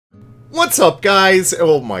What's up, guys?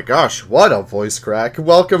 Oh my gosh, what a voice crack.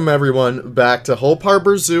 Welcome everyone back to Hope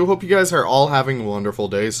Harbor Zoo. Hope you guys are all having a wonderful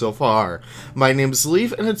day so far. My name is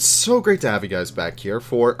Leaf, and it's so great to have you guys back here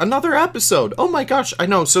for another episode. Oh my gosh, I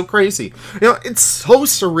know, so crazy. You know, it's so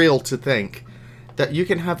surreal to think that you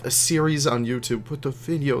can have a series on YouTube with a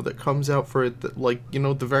video that comes out for it, like, you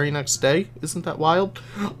know, the very next day. Isn't that wild?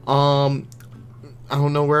 I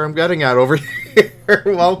don't know where I'm getting at over here.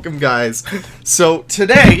 Welcome, guys. So,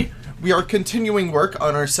 today we are continuing work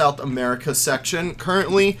on our South America section.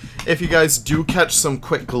 Currently, if you guys do catch some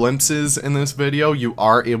quick glimpses in this video, you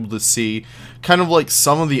are able to see kind of like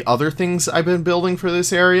some of the other things I've been building for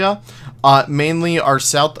this area. Mainly our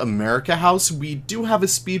South America house. We do have a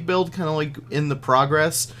speed build kind of like in the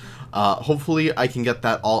progress. Hopefully I can get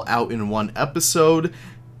that all out in one episode,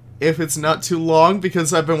 if it's not too long,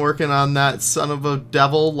 because I've been working on that son of a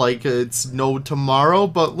devil like it's no tomorrow.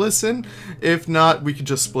 But listen, if not, we could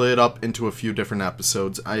just split it up into a few different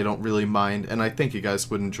episodes. I don't really mind, and I think you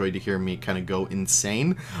guys would enjoy to hear me kind of go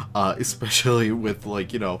insane, especially with,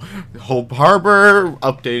 like, you know, Hope Harbor,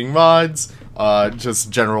 updating mods,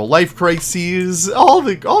 just general life crises,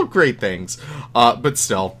 all great things. But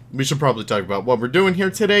still, we should probably talk about what we're doing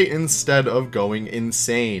here today instead of going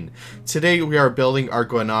insane. Today we are building our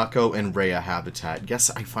guanaco and Rhea habitat. Yes,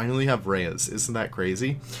 I finally have Rheas. Isn't that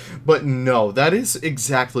crazy? But no, that is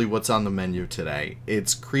exactly what's on the menu today.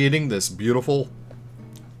 It's creating this beautiful,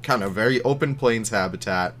 kind of very open plains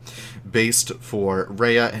habitat based for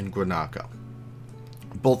Rhea and guanaco.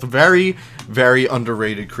 Both very, very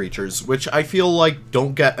underrated creatures, which I feel like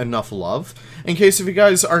don't get enough love. In case if you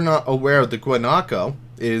guys are not aware, the guanaco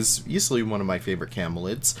is easily one of my favorite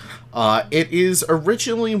camelids. It is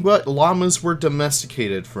originally what llamas were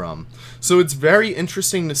domesticated from. So it's very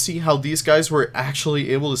interesting to see how these guys were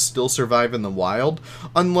actually able to still survive in the wild,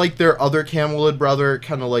 unlike their other camelid brother,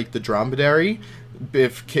 kind of like the dromedary.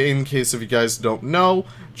 In case if you guys don't know,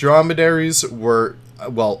 dromedaries were...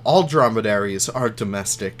 well, all dromedaries are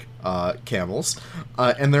domestic camels,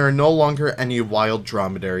 and there are no longer any wild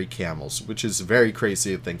dromedary camels, which is very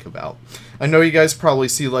crazy to think about. I know you guys probably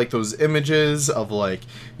see, like, those images of, like,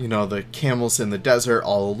 you know, the camels in the desert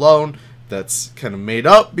all alone. That's kind of made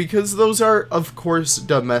up, because those are, of course,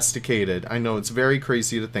 domesticated. I know, it's very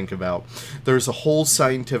crazy to think about. There's a whole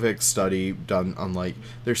scientific study done on, like,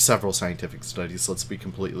 there's several scientific studies, let's be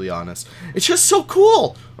completely honest. It's just so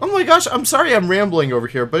cool! Oh my gosh, I'm sorry I'm rambling over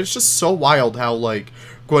here, but it's just so wild how, like,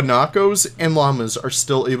 guanacos and llamas are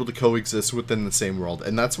still able to coexist within the same world,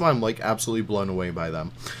 and that's why I'm, like, absolutely blown away by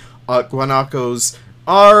them. Guanacos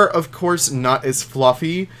are, of course, not as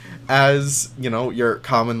fluffy as, you know, your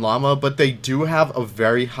common llama, but they do have a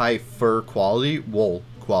very high fur quality, wool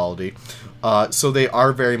quality. So they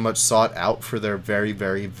are very much sought out for their very,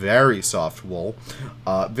 very, very soft wool.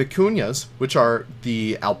 Vicuñas, which are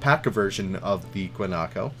the alpaca version of the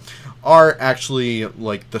guanaco, are actually,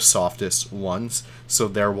 like, the softest ones, so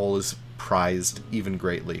their wool is prized even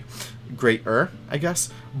greater, I guess.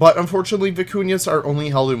 But unfortunately, vicuñas are only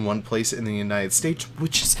held in one place in the United States,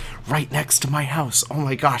 which is right next to my house. Oh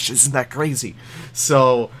my gosh, isn't that crazy?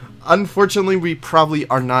 So unfortunately, we probably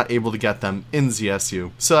are not able to get them in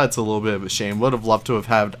ZSU, so that's a little bit of a shame. Would have loved to have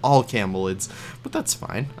had all camelids, but that's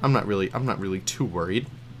fine. I'm not really too worried.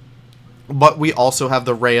 But we also have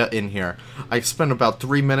the Rhea in here. I've spent about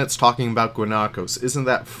 3 minutes talking about guanacos. Isn't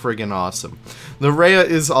that friggin' awesome? The Rhea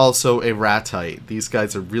is also a ratite. These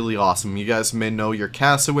guys are really awesome. You guys may know your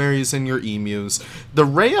cassowaries and your emus. The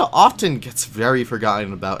Rhea often gets very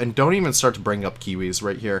forgotten about, and don't even start to bring up kiwis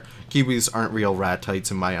right here. Kiwis aren't real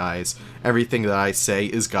ratites in my eyes. Everything that I say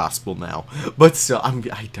is gospel now. But still,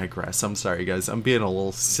 I digress. I'm sorry, guys. I'm being a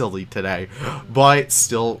little silly today. But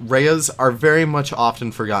still, Rheas are very much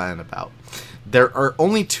often forgotten about. There are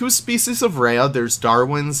only two species of Rhea. There's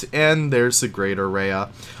Darwin's and there's the greater Rhea.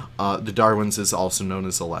 The Darwin's is also known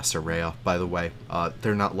as the lesser Rhea, by the way.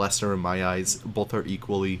 They're not lesser in my eyes. Both are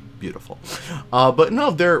equally beautiful. But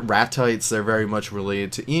no, they're ratites. They're very much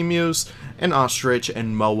related to emus and ostrich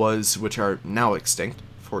and moas, which are now extinct.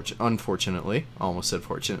 Unfortunately. I almost said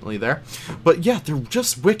fortunately there. But yeah, they're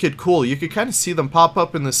just wicked cool. You could kind of see them pop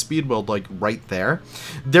up in the speed build, like, right there.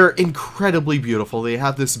 They're incredibly beautiful. They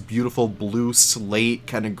have this beautiful blue slate,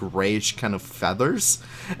 kind of grayish kind of feathers.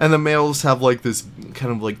 And the males have, like, this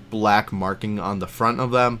kind of, like, black marking on the front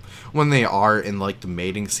of them when they are in, like, the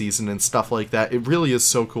mating season and stuff like that. It really is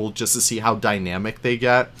so cool just to see how dynamic they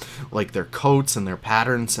get. Like, their coats and their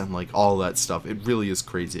patterns and, like, all that stuff. It really is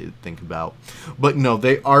crazy to think about. But no,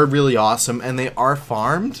 they are really awesome, and they are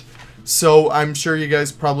farmed. So I'm sure you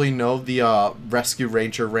guys probably know the Rescue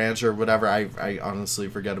Ranger Ranch or whatever. I honestly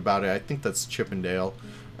forget about it. I think that's Chippendale.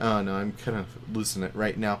 Oh no, I'm kind of losing it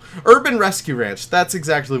right now. Urban Rescue Ranch, that's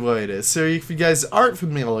exactly what it is. So if you guys aren't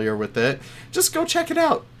familiar with it, just go check it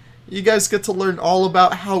out. You guys get to learn all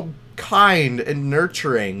about how kind and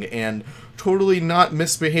nurturing and totally not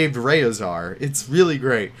misbehaved Rheas are. It's really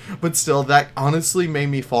great. But still, that honestly made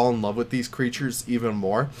me fall in love with these creatures even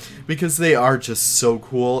more, because they are just so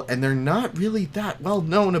cool and they're not really that well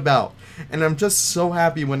known about. And I'm just so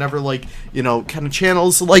happy whenever, like, you know, kind of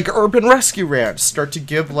channels like Urban Rescue Ranch start to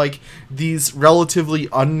give, like, these relatively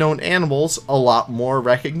unknown animals a lot more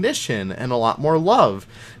recognition and a lot more love.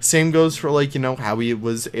 Same goes for, like, you know, how he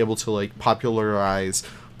was able to, like, popularize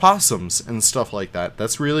possums and stuff like that.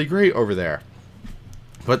 That's really great over there.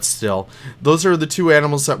 But still, those are the two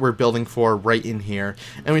animals that we're building for right in here,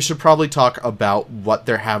 and we should probably talk about what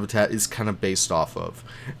their habitat is kind of based off of.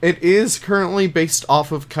 It is currently based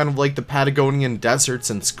off of kind of like the Patagonian deserts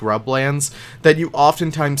and scrublands that you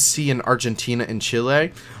oftentimes see in Argentina and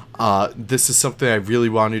Chile. This is something I really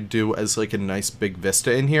wanted to do as like a nice big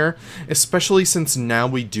vista in here, especially since now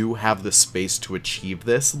we do have the space to achieve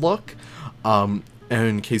this look. And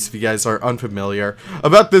in case if you guys are unfamiliar,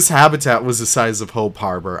 about this habitat was the size of Hope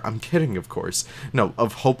Harbor. I'm kidding, of course. No,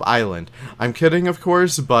 of Hope Island. I'm kidding, of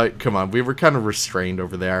course, but come on, we were kind of restrained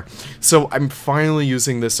over there. So I'm finally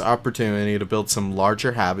using this opportunity to build some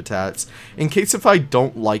larger habitats. In case if I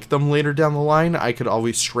don't like them later down the line, I could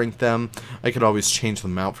always shrink them. I could always change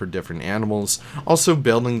them out for different animals. Also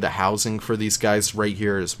building the housing for these guys right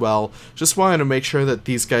here as well. Just wanted to make sure that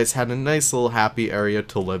these guys had a nice little happy area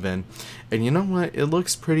to live in. And you know what? It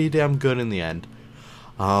looks pretty damn good in the end.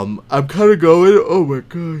 I'm kind of going, oh my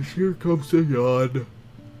gosh, here comes a yawn.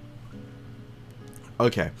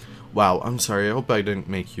 Okay. Wow, I'm sorry. I hope I didn't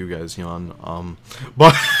make you guys yawn.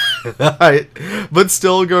 But but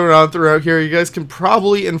still going on throughout here, you guys can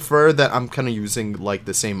probably infer that I'm kind of using like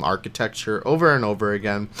the same architecture over and over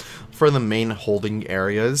again for the main holding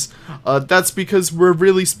areas. That's because we're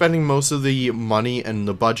really spending most of the money and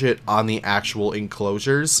the budget on the actual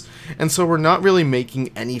enclosures, and so we're not really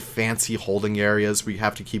making any fancy holding areas. We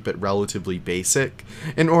have to keep it relatively basic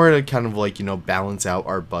in order to kind of like, you know, balance out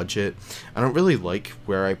our budget. I don't really like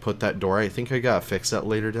where I put that door. I think I gotta fix that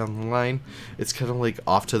later down the line. It's kind of like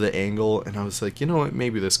off to the angle, and I was like, you know what,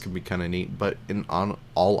 maybe this could be kind of neat, but in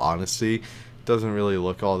all honesty, doesn't really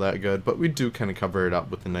look all that good. But we do kind of cover it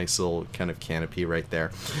up with a nice little kind of canopy right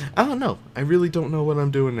there. I don't know, I really don't know what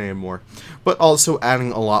I'm doing anymore. But also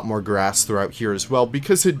adding a lot more grass throughout here as well,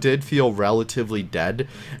 because it did feel relatively dead.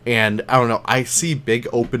 And I don't know, I see big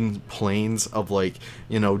open plains of like,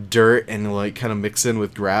 you know, dirt and like kind of mix in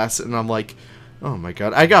with grass, and I'm like, oh my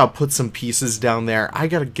god, I gotta put some pieces down there. I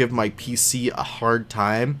gotta give my PC a hard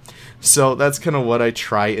time. So that's kind of what I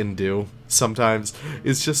try and do sometimes,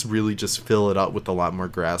 is just really just fill it up with a lot more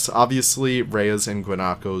grass. Obviously, Rheas and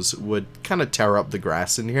Guanacos would kind of tear up the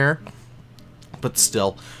grass in here. But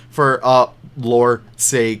still, for lore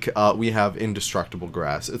sake, we have indestructible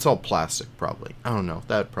grass. It's all plastic, probably. I don't know.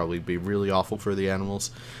 That'd probably be really awful for the animals.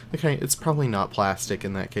 Okay, it's probably not plastic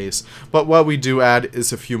in that case. But what we do add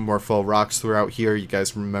is a few more faux rocks throughout here. You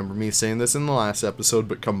guys remember me saying this in the last episode,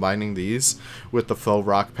 but combining these with the faux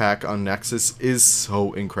rock pack on Nexus is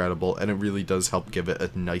so incredible, and it really does help give it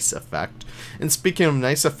a nice effect. And speaking of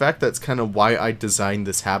nice effect, that's kind of why I designed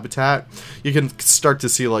this habitat. You can start to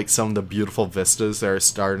see like some of the beautiful vistas that are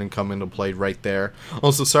starting to come into play right there.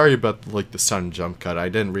 Also, sorry about like the sudden jump cut. I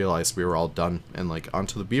didn't realize we were all done and like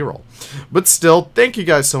onto the B-roll. But still, thank you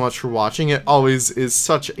guys so much for watching. It always is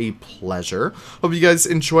such a pleasure. Hope you guys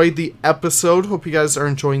enjoyed the episode. Hope you guys are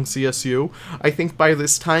enjoying ZSU. I think by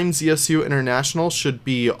this time ZSU International should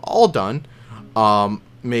be all done.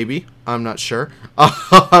 Maybe. I'm not sure.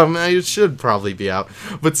 It should probably be out.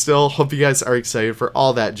 But still, hope you guys are excited for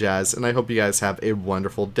all that jazz, and I hope you guys have a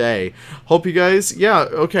wonderful day. Hope you guys, yeah,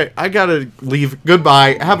 okay, I gotta leave.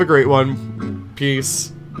 Goodbye. Have a great one. Peace.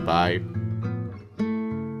 Bye.